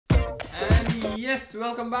And yes,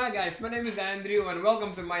 welcome back guys, my name is Andrew and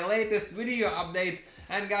welcome to my latest video update.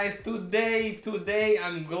 And guys, today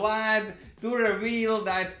I'm glad to reveal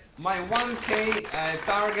that my 1K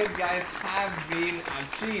target guys have been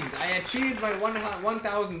achieved. I achieved my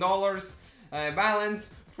 $1,000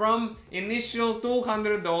 balance from initial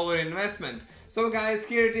 $200 investment. So guys,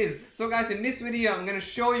 here it is. So guys, in this video I'm gonna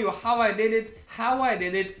show you how I did it,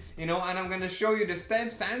 you know, and I'm gonna show you the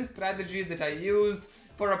steps and strategies that I used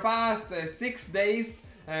for the past 6 days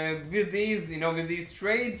with these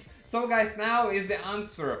trades. So guys, now is the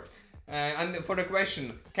answer and for the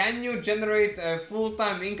question, can you generate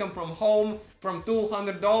full-time income from home from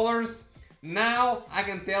 $200? Now I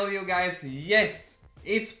can tell you guys, yes,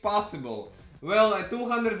 it's possible. Well,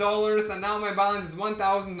 $200, and now my balance is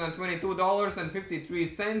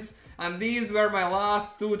 $1,022.53. And these were my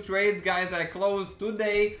last 2 trades, guys. I closed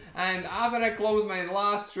today, and after I closed my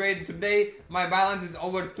last trade today, my balance is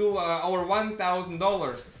over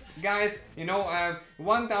 $1,000. Guys, you know,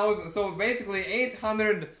 1,000. So basically,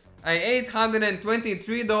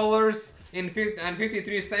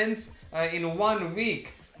 $823.53 in 1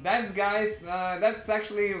 week. That's guys, that's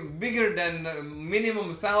actually bigger than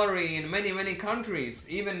minimum salary in many countries.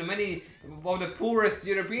 Even many of the poorest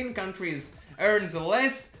European countries earns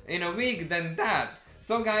less in a week than that.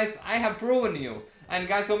 So guys, I have proven you. And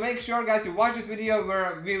guys, so make sure guys you watch this video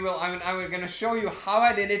where I'm gonna show you how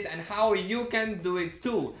I did it and how you can do it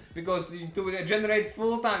too. Because to generate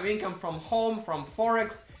full-time income from home, from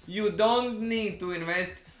Forex, you don't need to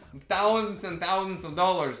invest thousands and thousands of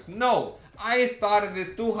dollars. No, I started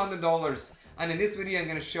with $200, and in this video I'm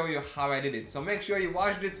gonna show you how I did it. So make sure you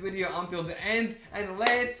watch this video until the end, and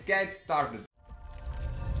let's get started.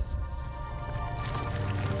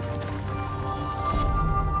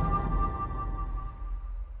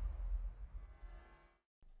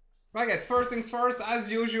 Right guys, first things first, as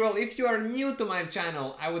usual, if you are new to my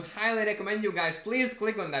channel, I would highly recommend you guys please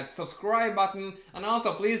click on that subscribe button, and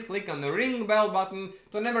also please click on the ring bell button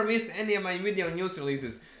to never miss any of my video news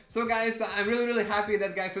releases. So guys, I'm really happy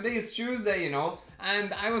that guys, today is Tuesday, you know,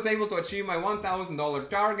 and I was able to achieve my $1,000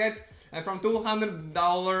 target from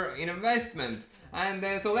 $200 investment. And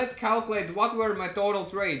so let's calculate what were my total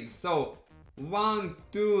trades. So 1,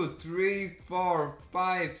 2, 3, 4,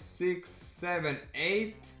 5, 6, 7,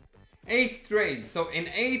 8. 8 trades. So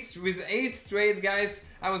with 8 trades guys,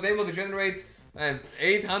 I was able to generate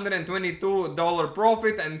 $822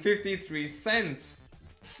 profit and 53 cents,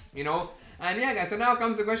 you know. And yeah guys, so now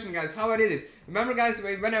comes the question guys, how I did it. Remember guys,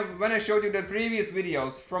 when I showed you the previous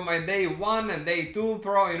videos from my day 1 and day 2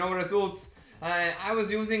 pro, you know, results, I was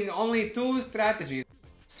using only 2 strategies.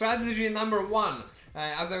 Strategy number 1,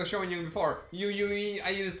 as I was showing you before, I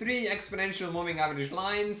use 3 exponential moving average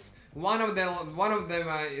lines. One of them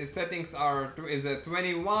settings is a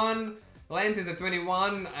 21, length is a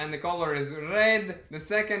 21, and the color is red. The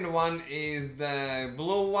second one is the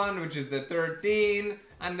blue one, which is the 13,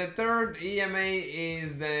 and the third EMA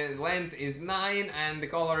is the length is 9 and the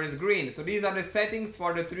color is green. So these are the settings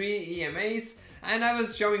for the 3 EMAs. And I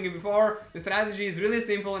was showing you before, the strategy is really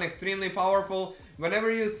simple and extremely powerful. Whenever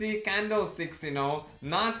you see candlesticks, you know,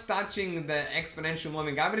 not touching the exponential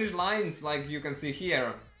moving average lines, like you can see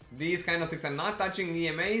here, these candlesticks are not touching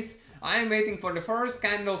EMAs. I am waiting for the first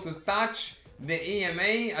candle to touch the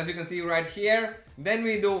EMA, as you can see right here. Then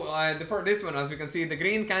we do this one, as you can see, the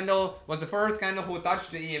green candle was the first candle who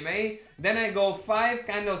touched the EMA. Then I go 5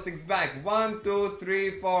 candlesticks back. 1, 2,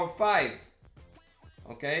 3, 4, 5.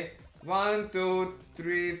 Okay, 1, 2,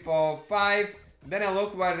 3, 4, 5. Then I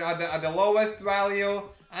look at the lowest value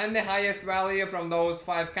and the highest value from those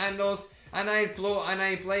 5 candles, and I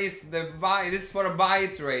place the buy. This is for a buy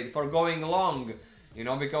trade, for going long, you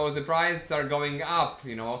know, because the prices are going up,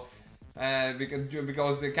 you know,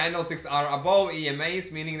 because the candlesticks are above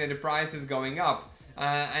EMAs, meaning that the price is going up.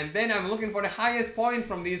 And then I'm looking for the highest point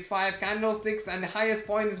from these 5 candlesticks, and the highest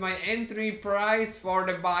point is my entry price for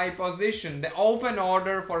the buy position, the open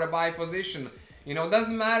order for the buy position. You know,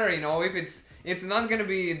 doesn't matter, you know, if it's not gonna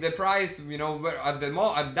be the price, you know, at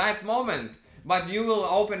that moment, but you will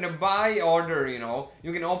open a buy order, you know.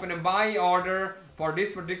 You can open a buy order for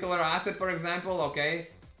this particular asset, for example, okay?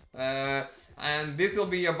 And this will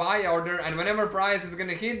be a buy order, and whenever price is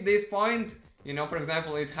gonna hit this point, you know, for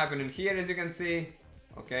example, it happened in here, as you can see,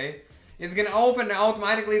 okay? It's gonna open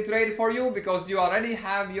automatically trade for you because you already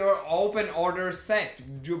have your open order set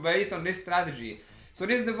based on this strategy. So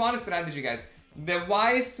this is the one strategy, guys. The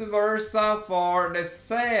vice versa for the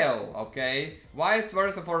sale, okay? Vice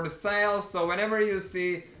versa for the sale. So whenever you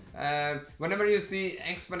see whenever you see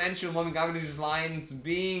exponential moving average lines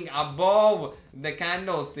being above the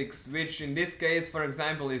candlesticks, which in this case, for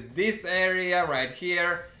example, is this area right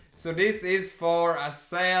here. So this is for a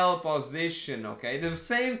sell position, okay? The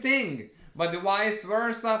same thing, but the vice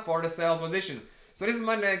versa for the sell position. So this is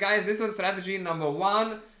my, guys, this was strategy number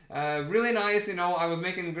 1. Really nice, you know, I was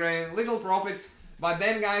making great little profits. But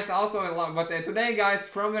then, guys, also, today, guys,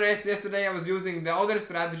 from the rest yesterday, I was using the other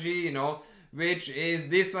strategy, you know, which is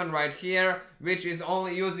this one right here, which is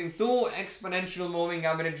only using 2 exponential moving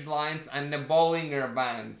average lines and the Bollinger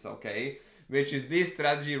Bands, okay? Which is this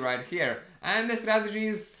strategy right here. And the strategy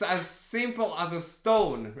is as simple as a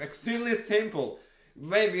stone, extremely simple.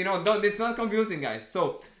 Maybe, you know, it's not confusing, guys.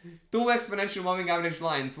 So, 2 exponential moving average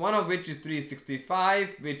lines, one of which is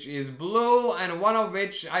 365, which is blue, and one of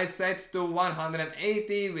which I set to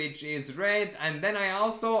 180, which is red, and then I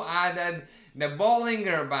also added the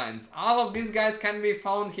Bollinger Bands. All of these guys can be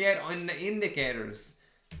found here on the indicators.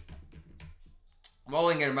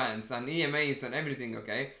 Bollinger Bands and EMAs and everything,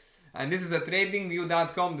 okay? And this is a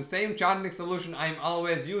tradingview.com, the same charting solution I'm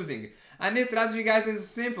always using. And this strategy, guys, is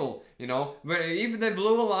simple, you know, where if the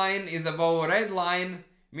blue line is above a red line,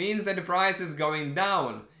 means that the price is going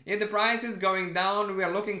down. If the price is going down, we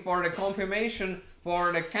are looking for the confirmation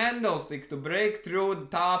for the candlestick to break through the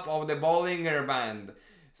top of the Bollinger Band.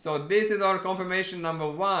 So this is our confirmation number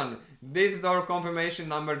 1. This is our confirmation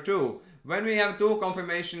number 2. When we have 2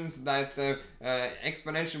 confirmations that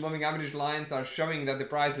exponential moving average lines are showing that the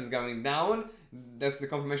price is going down, that's the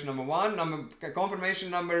confirmation number 1. Confirmation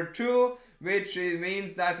number 2, which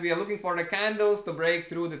means that we are looking for the candles to break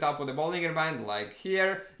through the top of the Bollinger Band, like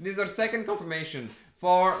here. This is our second confirmation.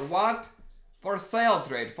 For what? For sale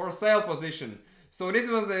trade, for sale position. So this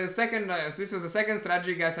was the second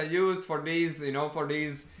strategy, guys, I used for these, you know, for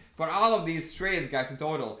all of these trades, guys, in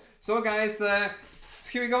total. So, guys,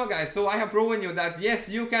 here we go, guys. So I have proven you that yes,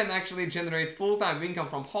 you can actually generate full-time income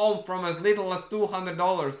from home from as little as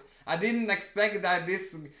 $200. I didn't expect that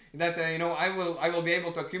you know, I will be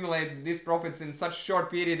able to accumulate these profits in such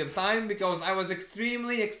short period of time, because I was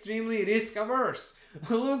extremely risk averse.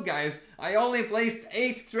 Look, guys, I only placed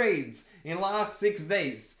 8 trades in last 6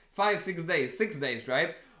 days. 6 days,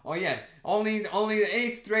 right? Oh yeah, only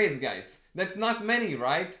 8 trades, guys. That's not many,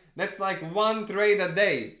 right? That's like 1 trade a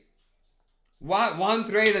day. What? 1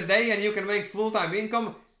 trade a day and you can make full-time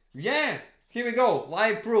income? Yeah, here we go,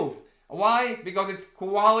 live proof. Why? Because it's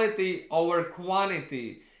quality over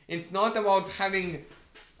quantity. It's not about having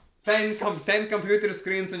 10 computer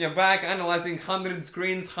screens on your back, analyzing 100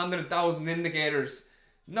 screens, 100,000 indicators.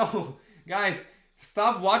 No, guys,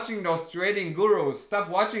 stop watching those trading gurus. Stop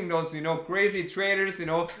watching those, you know, crazy traders, you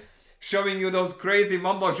know, showing you those crazy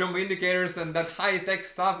mumbo jumbo indicators and that high-tech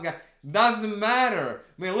stuff. Doesn't matter.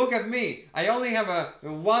 I mean, look at me. I only have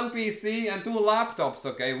one PC and 2 laptops,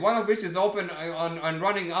 okay? One of which is open and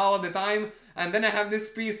running all the time. And then I have this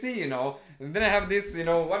PC, you know. And then I have this, you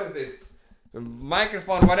know, what is this?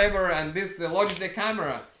 Microphone, whatever, and this Logitech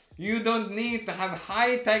camera. You don't need to have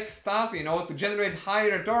high-tech stuff, you know, to generate high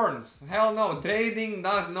returns. Hell no, trading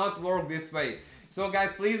does not work this way. So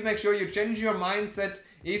guys, please make sure you change your mindset.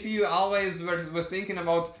 If you always was thinking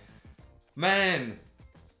about, man,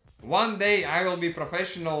 one day I will be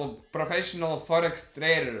professional Forex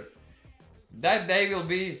trader. That day will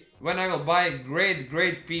be when I will buy a great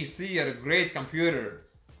PC or a great computer.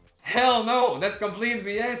 Hell no, that's complete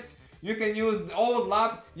BS. You can use the old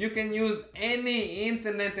laptop, you can use any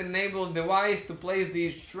internet enabled device to place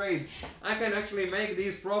these trades. I can actually make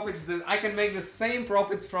these profits, I can make the same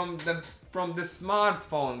profits from the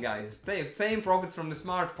smartphone, guys. Same profits from the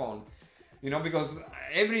smartphone. You know, because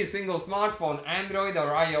every single smartphone, Android or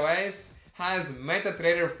iOS, has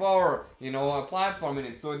MetaTrader 4, you know, a platform in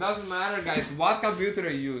it. So it doesn't matter, guys, what computer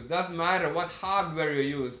you use, doesn't matter what hardware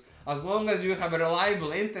you use. As long as you have a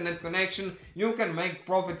reliable internet connection, you can make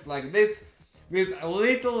profits like this with a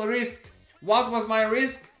little risk. What was my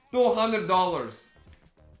risk? $200.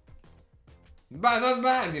 But not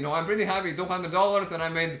bad, you know, I'm pretty happy, $200, and I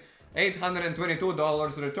made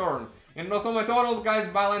 $822 return. And so my total, guys,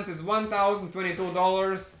 balance is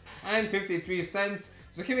 $1,022.53.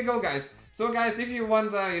 So here we go, guys. So guys, if you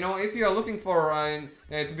want, you know, if you are looking for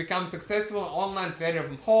to become successful online trader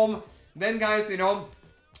from home, then guys, you know,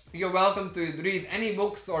 you're welcome to read any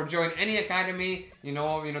books or join any academy. You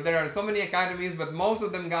know, there are so many academies, but most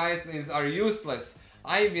of them, guys, are useless.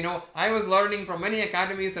 I was learning from many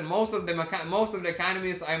academies, and most of the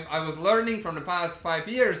academies I was learning from the past 5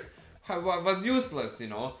 years was useless. You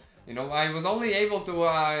know, I was only able to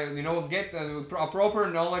get a proper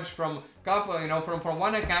knowledge from couple, from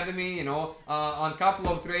one academy, on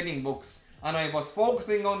couple of trading books. and I was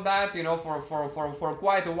focusing on that, you know, for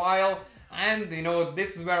quite a while. And you know,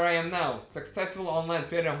 this is where I am now, successful online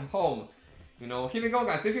trader from home. You know, here we go,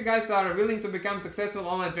 guys. If you guys are willing to become successful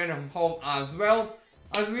online trader from home as well,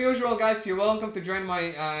 as usual, guys, you're welcome to join my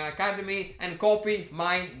academy and copy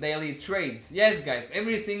my daily trades. Yes, guys,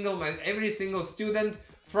 every single student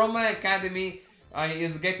from my academy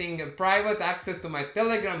is getting private access to my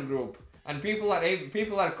Telegram group, and people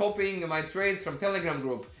are copying my trades from Telegram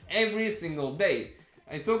group every single day.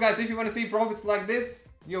 And so, guys, if you want to see profits like this,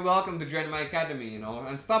 you're welcome to join my academy, you know,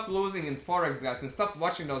 and stop losing in Forex, guys, and stop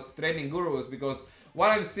watching those trading gurus, because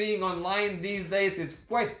what I'm seeing online these days is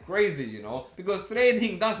quite crazy, you know, because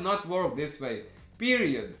trading does not work this way,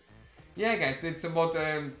 period. Yeah, guys, it's about,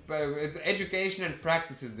 it's education and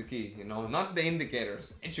practice is the key, you know, not the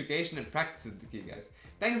indicators. Education and practice is the key, guys.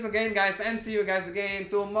 Thanks again, guys, and see you guys again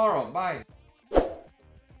tomorrow. Bye.